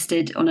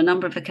requested on a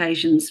number of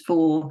occasions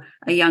for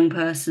a young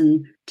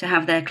person to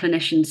have their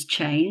clinicians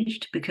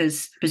changed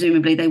because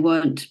presumably they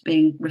weren't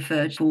being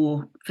referred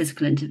for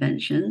physical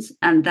interventions.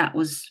 And that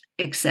was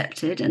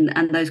accepted, and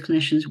those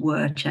clinicians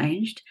were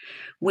changed.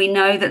 We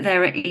know that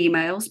there are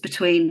emails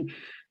between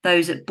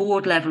those at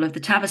board level of the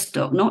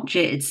Tavistock, not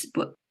JIDS,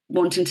 but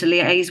wanting to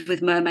liaise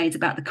with Mermaids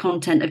about the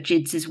content of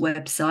JIDS's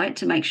website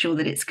to make sure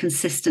that it's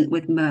consistent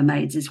with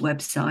Mermaids'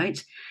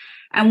 website.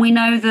 And we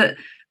know that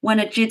when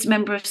a JIDS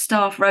member of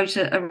staff wrote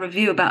a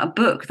review about a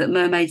book that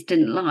Mermaids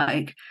didn't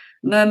like,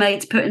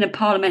 Mermaids put in a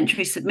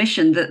parliamentary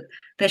submission that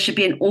there should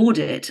be an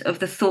audit of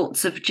the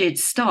thoughts of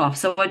JIDS staff.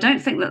 So I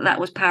don't think that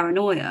was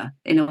paranoia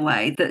in a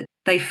way, that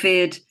they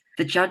feared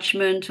the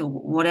judgment or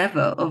whatever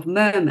of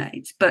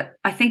Mermaids. But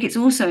I think it's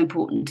also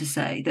important to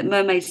say that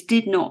Mermaids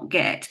did not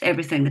get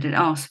everything that it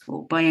asked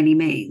for by any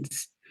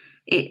means.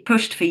 It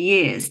pushed for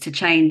years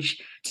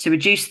to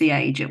reduce the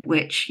age at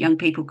which young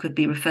people could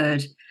be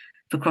referred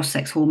for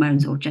cross-sex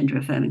hormones or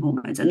gender-affirming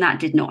hormones, and that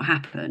did not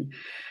happen.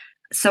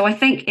 So I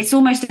think it's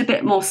almost a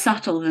bit more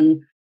subtle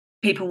than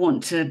people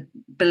want to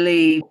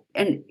believe.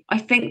 And I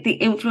think the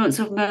influence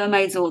of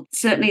mermaids, or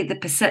certainly the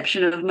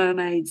perception of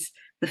mermaids,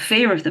 the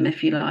fear of them,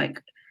 if you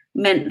like,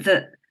 meant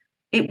that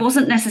it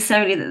wasn't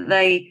necessarily that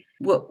they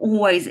were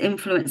always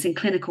influencing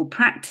clinical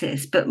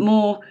practice, but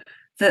more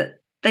that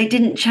they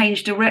didn't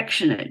change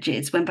direction at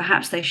JIDS when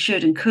perhaps they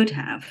should and could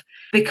have,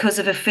 because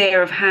of a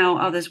fear of how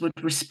others would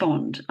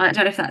respond. I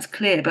don't know if that's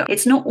clear, but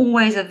it's not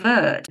always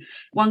overt.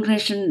 One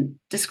clinician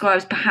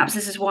describes perhaps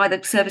this is why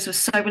the service was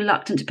so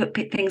reluctant to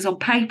put things on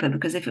paper,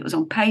 because if it was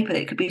on paper,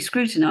 it could be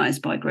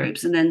scrutinised by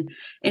groups, and then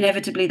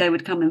inevitably they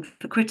would come in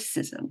for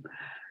criticism.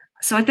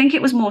 So I think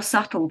it was more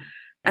subtle.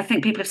 I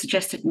think people have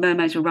suggested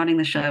mermaids were running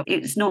the show.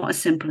 It's not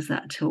as simple as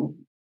that at all.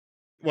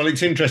 Well,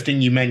 it's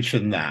interesting you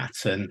mentioned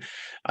that. And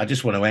I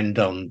just want to end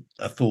on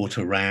a thought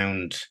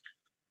around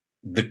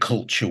the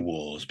culture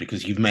wars,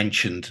 because you've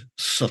mentioned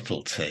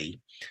subtlety.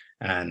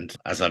 And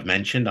as I've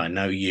mentioned, I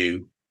know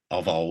you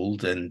of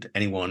old, and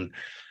anyone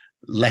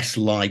less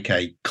like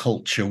a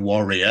culture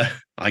warrior,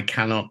 I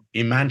cannot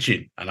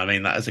imagine. And I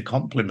mean that as a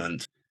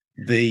compliment.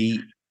 The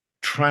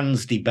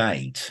trans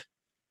debate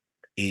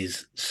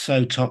is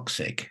so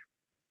toxic.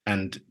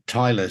 And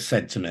Tyler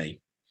said to me,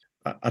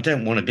 I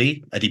don't want to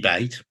be a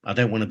debate. I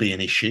don't want to be an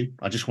issue.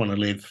 I just want to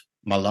live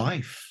my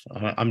life.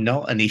 I'm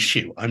not an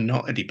issue. I'm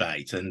not a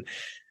debate. And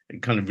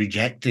kind of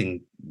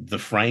rejecting the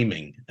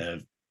framing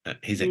of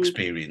his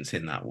experience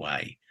in that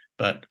way.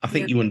 But I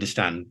think you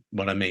understand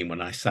what I mean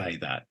when I say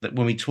that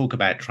when we talk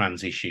about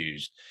trans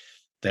issues,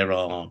 there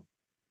are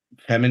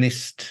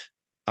feminist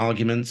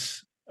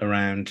arguments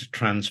around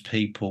trans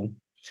people.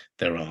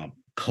 There are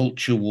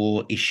culture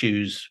war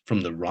issues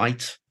from the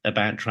right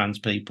about trans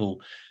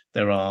people.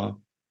 There are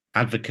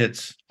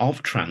advocates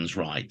of trans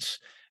rights,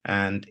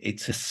 and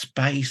it's a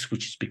space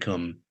which has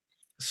become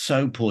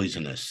so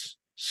poisonous,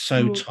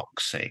 so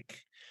toxic,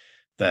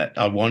 that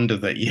I wonder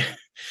that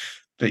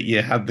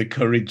you had the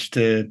courage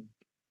to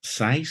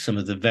say some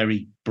of the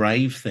very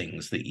brave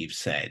things that you've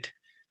said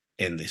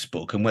in this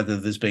book, and whether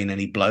there's been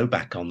any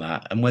blowback on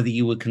that, and whether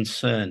you were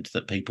concerned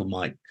that people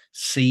might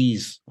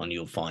seize on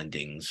your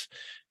findings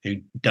who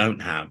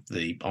don't have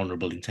the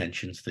honourable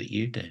intentions that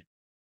you do.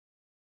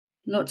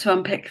 A lot to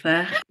unpick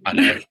there. I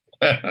know.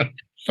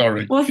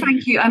 Sorry. Well,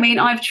 thank you. I mean,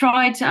 I've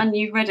tried to, and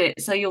you've read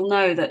it, so you'll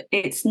know that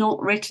it's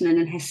not written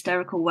in a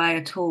hysterical way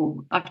at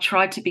all. I've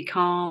tried to be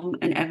calm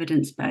and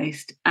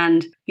evidence-based.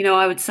 And,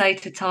 I would say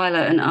to Tyler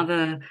and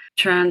other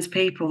trans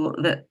people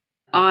that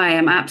I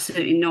am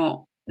absolutely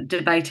not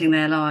debating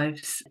their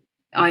lives.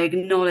 I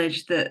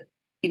acknowledge that,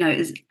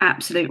 it's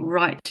absolute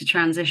right to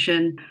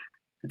transition.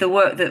 The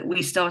work that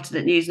we started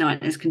at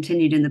Newsnight has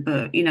continued in the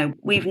book.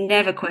 We've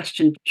never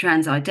questioned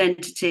trans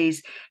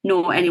identities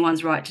nor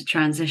anyone's right to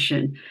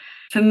transition.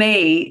 For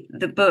me,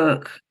 the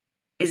book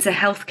is a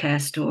healthcare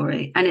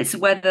story, and it's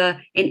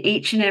whether in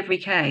each and every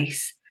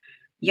case,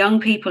 young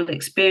people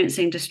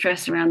experiencing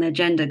distress around their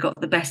gender got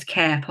the best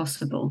care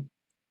possible.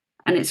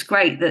 And it's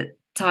great that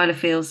Tyler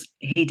feels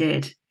he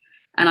did.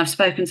 And I've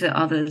spoken to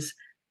others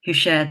who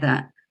share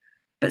that,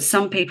 but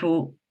some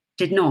people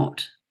did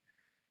not.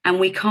 And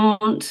we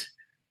can't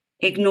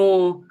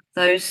ignore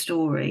those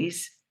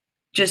stories,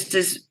 just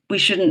as we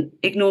shouldn't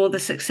ignore the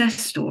success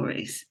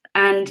stories.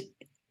 And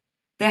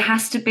there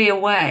has to be a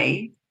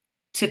way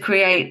to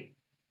create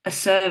a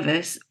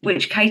service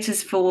which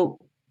caters for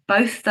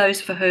both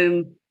those for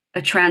whom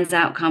a trans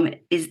outcome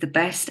is the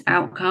best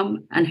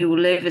outcome and who will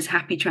live as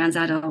happy trans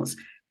adults,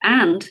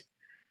 and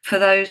for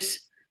those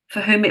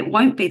for whom it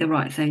won't be the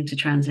right thing to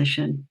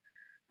transition.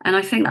 And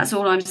I think that's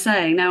all I'm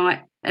saying.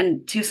 Now,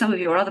 and to some of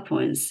your other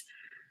points,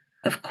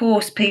 of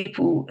course,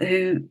 people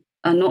who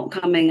are not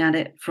coming at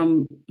it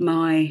from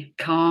my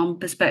calm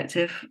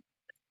perspective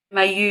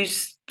may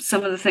use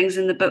some of the things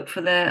in the book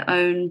for their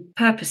own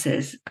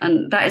purposes.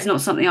 And that is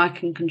not something I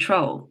can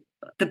control.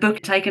 The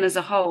book taken as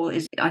a whole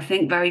is, I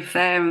think, very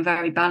fair and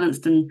very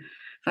balanced and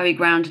very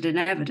grounded in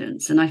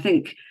evidence. And I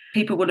think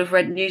people would have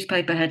read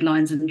newspaper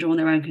headlines and drawn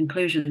their own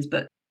conclusions,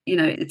 but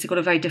it's got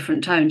a very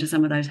different tone to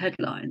some of those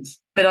headlines.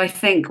 But I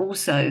think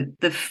also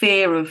the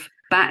fear of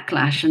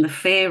backlash and the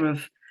fear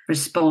of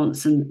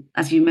response, and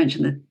as you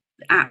mentioned, the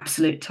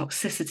absolute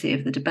toxicity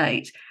of the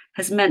debate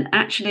has meant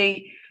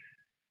actually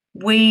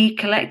we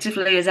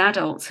collectively as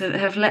adults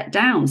have let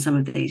down some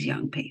of these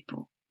young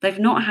people. They've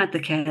not had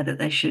the care that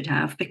they should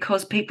have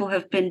because people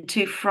have been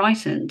too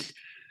frightened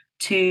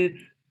to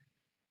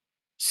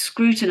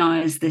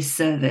scrutinise this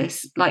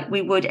service like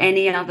we would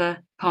any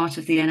other part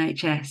of the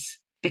NHS,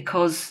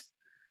 because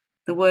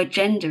the word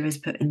gender is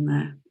put in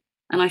there.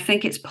 And I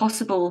think it's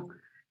possible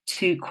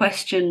to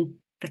question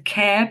the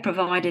care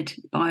provided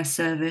by a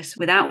service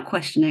without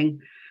questioning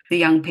the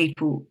young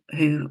people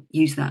who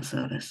use that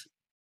service.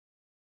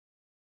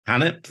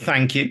 Hannah,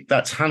 thank you.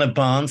 That's Hannah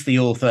Barnes, the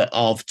author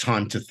of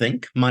Time to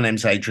Think. My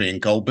name's Adrian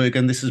Goldberg,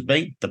 and this has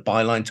been the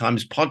Byline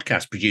Times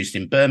podcast, produced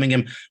in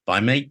Birmingham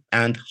by me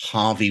and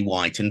Harvey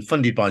White, and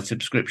funded by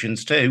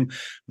subscriptions to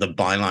the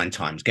Byline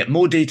Times. Get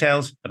more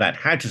details about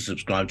how to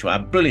subscribe to our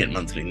brilliant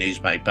monthly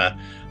newspaper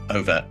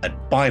over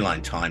at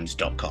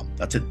bylinetimes.com.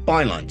 That's at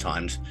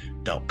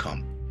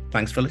bylinetimes.com.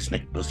 Thanks for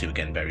listening. We'll see you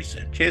again very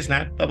soon. Cheers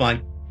now.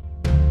 Bye-bye.